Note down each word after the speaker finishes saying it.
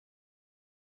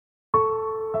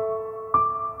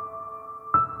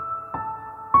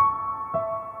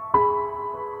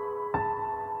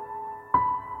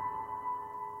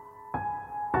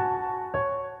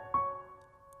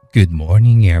Good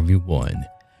morning, everyone.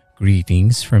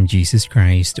 Greetings from Jesus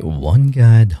Christ, one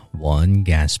God, one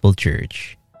Gospel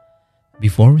Church.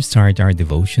 Before we start our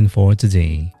devotion for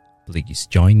today, please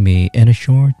join me in a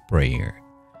short prayer.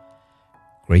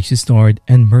 Gracious Lord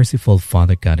and merciful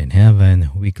Father God in heaven,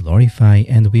 we glorify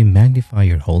and we magnify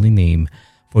your holy name,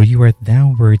 for you art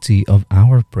thou worthy of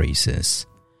our praises.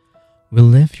 We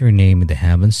lift your name in the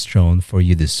heavens throne, for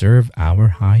you deserve our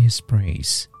highest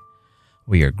praise.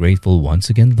 We are grateful once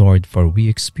again, Lord, for we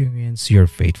experience your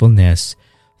faithfulness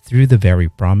through the very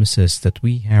promises that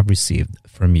we have received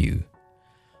from you.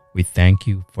 We thank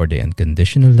you for the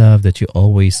unconditional love that you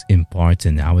always impart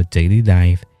in our daily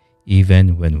life,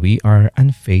 even when we are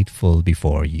unfaithful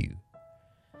before you.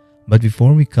 But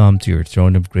before we come to your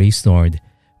throne of grace, Lord,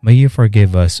 may you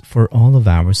forgive us for all of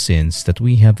our sins that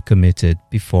we have committed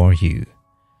before you.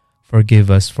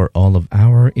 Forgive us for all of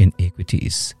our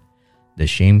iniquities, the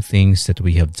shame things that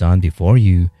we have done before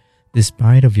you,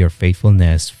 despite of your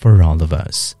faithfulness for all of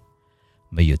us.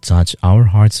 May you touch our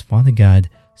hearts, Father God,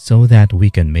 so that we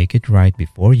can make it right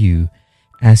before you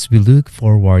as we look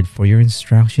forward for your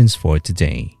instructions for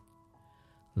today.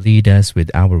 Lead us with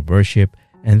our worship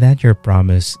and that your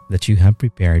promise that you have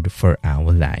prepared for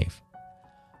our life.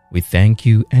 We thank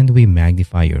you and we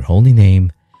magnify your holy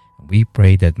name. We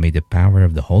pray that may the power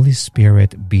of the Holy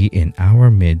Spirit be in our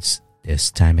midst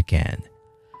this time again.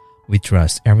 We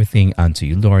trust everything unto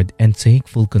you, Lord, and take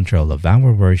full control of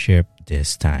our worship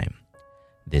this time.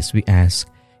 This we ask,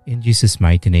 in Jesus'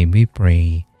 mighty name we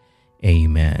pray.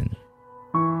 Amen.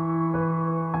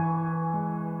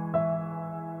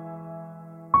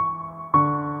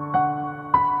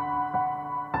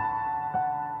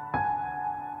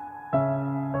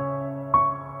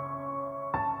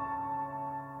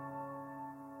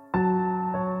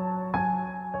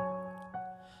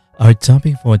 Our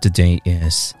topic for today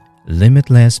is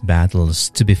Limitless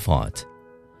Battles to be Fought.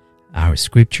 Our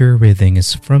scripture reading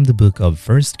is from the book of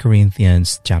 1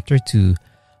 Corinthians chapter 2,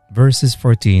 verses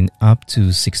 14 up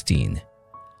to 16,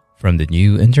 from the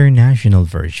New International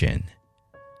Version.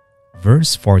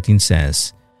 Verse 14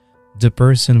 says, "The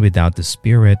person without the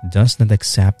Spirit does not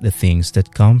accept the things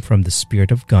that come from the Spirit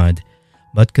of God,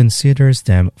 but considers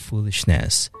them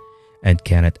foolishness, and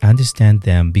cannot understand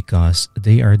them because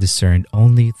they are discerned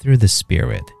only through the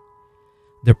Spirit.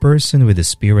 The person with the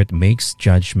Spirit makes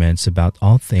judgments about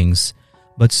all things,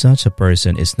 but such a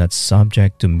person is not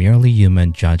subject to merely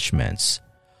human judgments.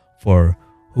 For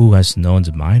who has known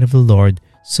the mind of the Lord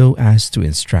so as to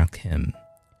instruct him?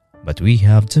 But we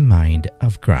have the mind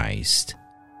of Christ."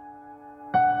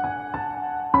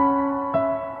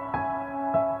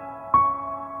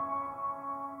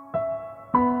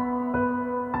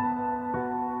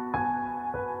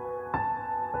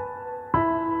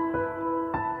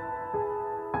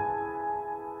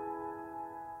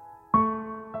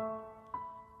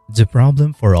 The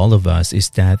problem for all of us is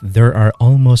that there are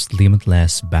almost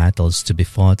limitless battles to be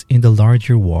fought in the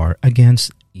larger war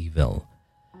against evil.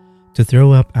 To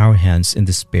throw up our hands in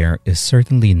despair is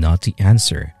certainly not the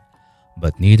answer,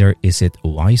 but neither is it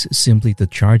wise simply to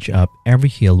charge up every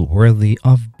hill worthy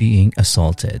of being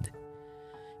assaulted.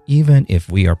 Even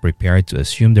if we are prepared to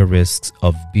assume the risks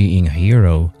of being a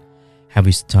hero, have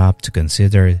we stopped to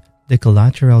consider the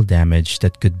collateral damage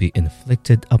that could be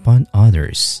inflicted upon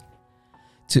others?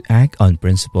 To act on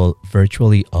principle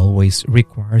virtually always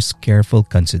requires careful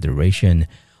consideration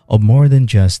of more than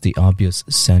just the obvious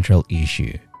central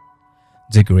issue.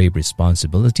 The grave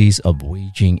responsibilities of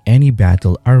waging any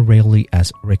battle are rarely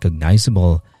as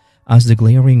recognizable as the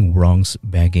glaring wrongs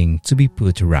begging to be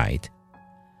put right.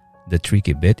 The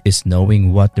tricky bit is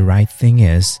knowing what the right thing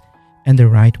is and the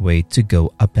right way to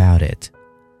go about it.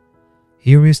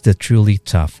 Here is the truly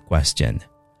tough question.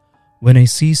 When I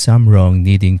see some wrong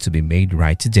needing to be made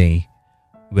right today,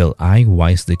 will I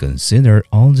wisely consider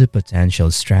all the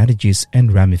potential strategies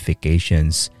and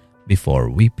ramifications before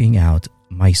whipping out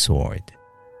my sword?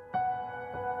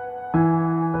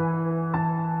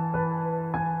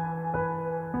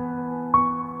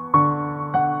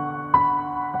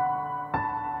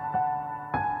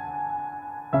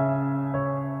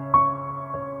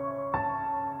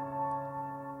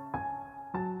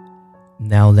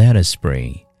 Now let us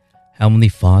pray. Heavenly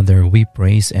Father, we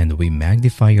praise and we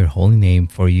magnify your holy name,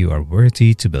 for you are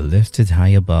worthy to be lifted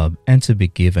high above and to be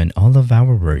given all of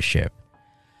our worship.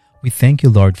 We thank you,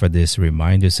 Lord, for this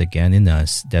reminders again in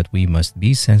us that we must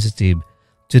be sensitive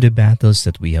to the battles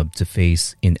that we have to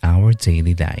face in our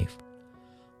daily life.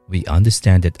 We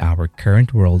understand that our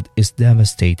current world is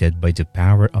devastated by the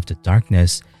power of the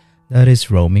darkness that is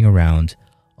roaming around,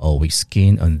 always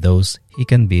keen on those he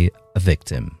can be a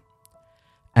victim.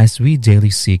 As we daily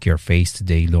seek your face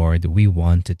today, Lord, we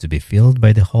want it to be filled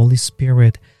by the Holy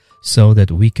Spirit so that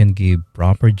we can give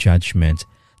proper judgment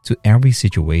to every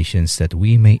situations that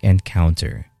we may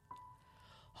encounter.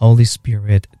 Holy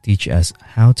Spirit, teach us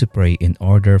how to pray in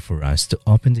order for us to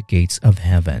open the gates of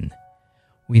heaven.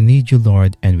 We need you,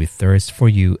 Lord, and we thirst for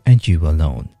you and you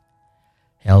alone.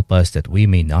 Help us that we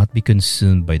may not be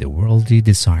consumed by the worldly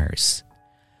desires.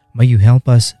 May you help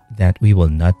us that we will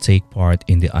not take part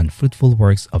in the unfruitful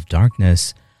works of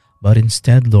darkness, but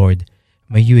instead, Lord,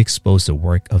 may you expose the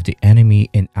work of the enemy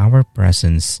in our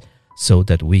presence so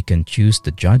that we can choose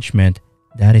the judgment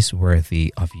that is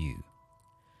worthy of you.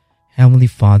 Heavenly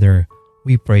Father,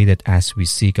 we pray that as we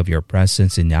seek of your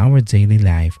presence in our daily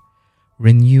life,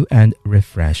 renew and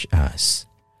refresh us.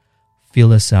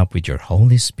 Fill us up with your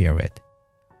Holy Spirit.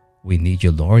 We need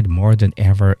you, Lord, more than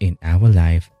ever in our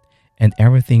life, and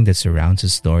everything that surrounds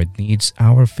us, Lord, needs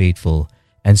our faithful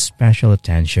and special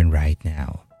attention right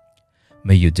now.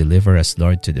 May you deliver us,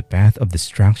 Lord, to the path of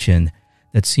destruction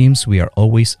that seems we are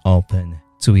always open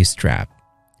to his trap.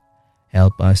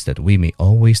 Help us that we may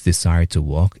always desire to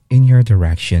walk in your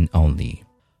direction only.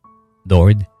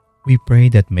 Lord, we pray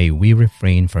that may we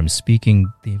refrain from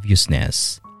speaking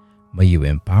deviousness. May you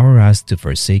empower us to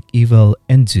forsake evil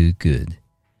and do good.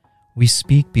 We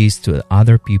speak peace to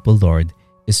other people, Lord,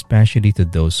 especially to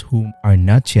those whom are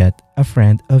not yet a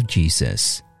friend of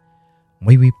Jesus.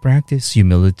 May we practice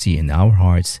humility in our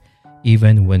hearts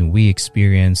even when we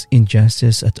experience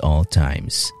injustice at all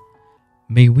times.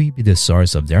 May we be the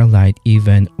source of their light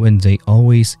even when they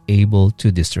always able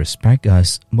to disrespect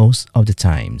us most of the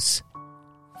times.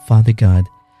 Father God,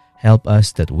 help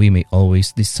us that we may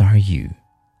always desire you,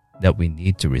 that we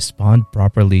need to respond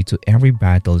properly to every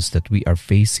battles that we are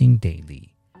facing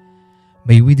daily.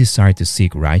 May we desire to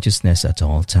seek righteousness at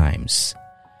all times.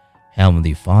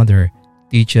 Heavenly Father,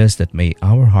 teach us that may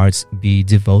our hearts be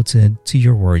devoted to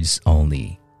your words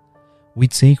only. We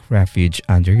take refuge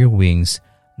under your wings,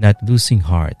 not losing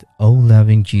heart, O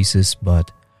loving Jesus,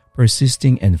 but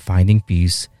persisting and finding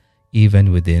peace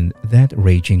even within that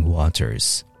raging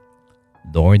waters.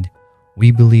 Lord, we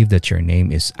believe that your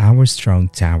name is our strong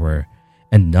tower,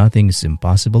 and nothing is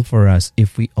impossible for us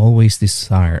if we always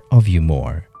desire of you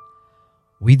more.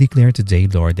 We declare today,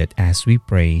 Lord, that as we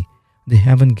pray, the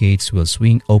heaven gates will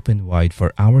swing open wide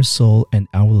for our soul and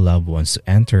our loved ones to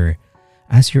enter,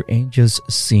 as your angels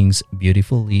sings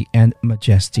beautifully and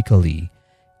majestically,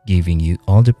 giving you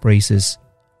all the praises,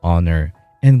 honor,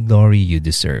 and glory you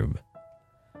deserve.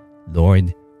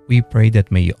 Lord, we pray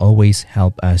that may you always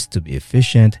help us to be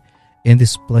efficient in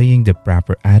displaying the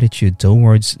proper attitude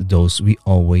towards those we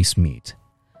always meet.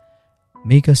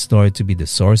 Make us, Lord, to be the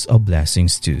source of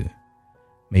blessings too.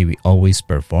 May we always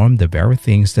perform the very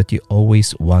things that you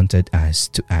always wanted us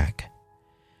to act.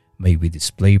 May we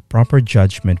display proper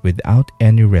judgment without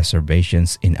any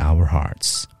reservations in our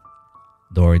hearts.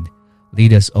 Lord,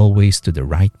 lead us always to the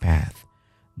right path,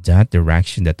 that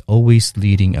direction that always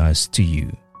leading us to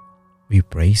you. We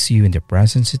praise you in the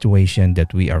present situation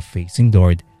that we are facing,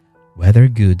 Lord, whether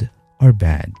good or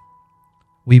bad.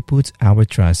 We put our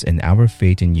trust and our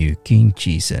faith in you, King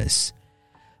Jesus.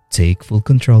 Take full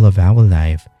control of our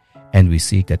life, and we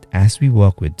seek that as we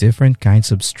walk with different kinds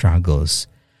of struggles,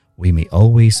 we may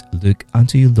always look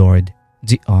unto you, Lord,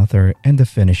 the author and the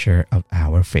finisher of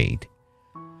our faith.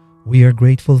 We are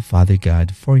grateful, Father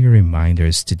God, for your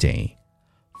reminders today,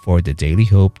 for the daily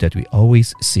hope that we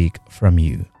always seek from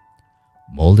you.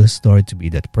 Mold us, Lord, to be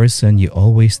that person you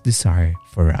always desire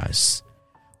for us.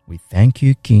 We thank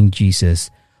you, King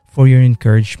Jesus, for your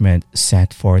encouragement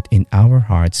set forth in our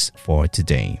hearts for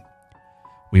today.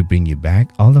 We bring you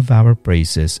back all of our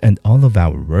praises and all of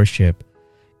our worship.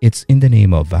 It's in the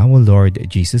name of our Lord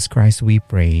Jesus Christ we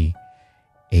pray.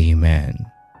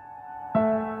 Amen.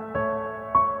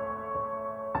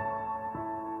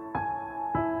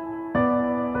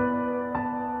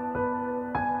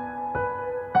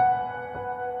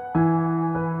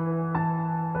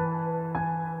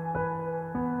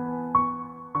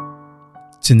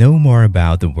 To know more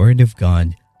about the Word of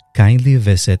God, kindly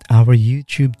visit our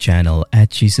YouTube channel at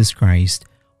Jesus Christ,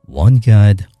 One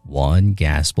God, One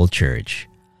Gospel Church.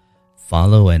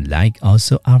 Follow and like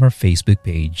also our Facebook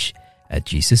page at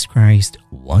Jesus Christ,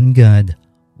 One God,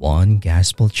 One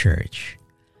Gospel Church.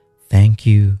 Thank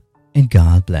you and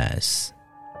God bless.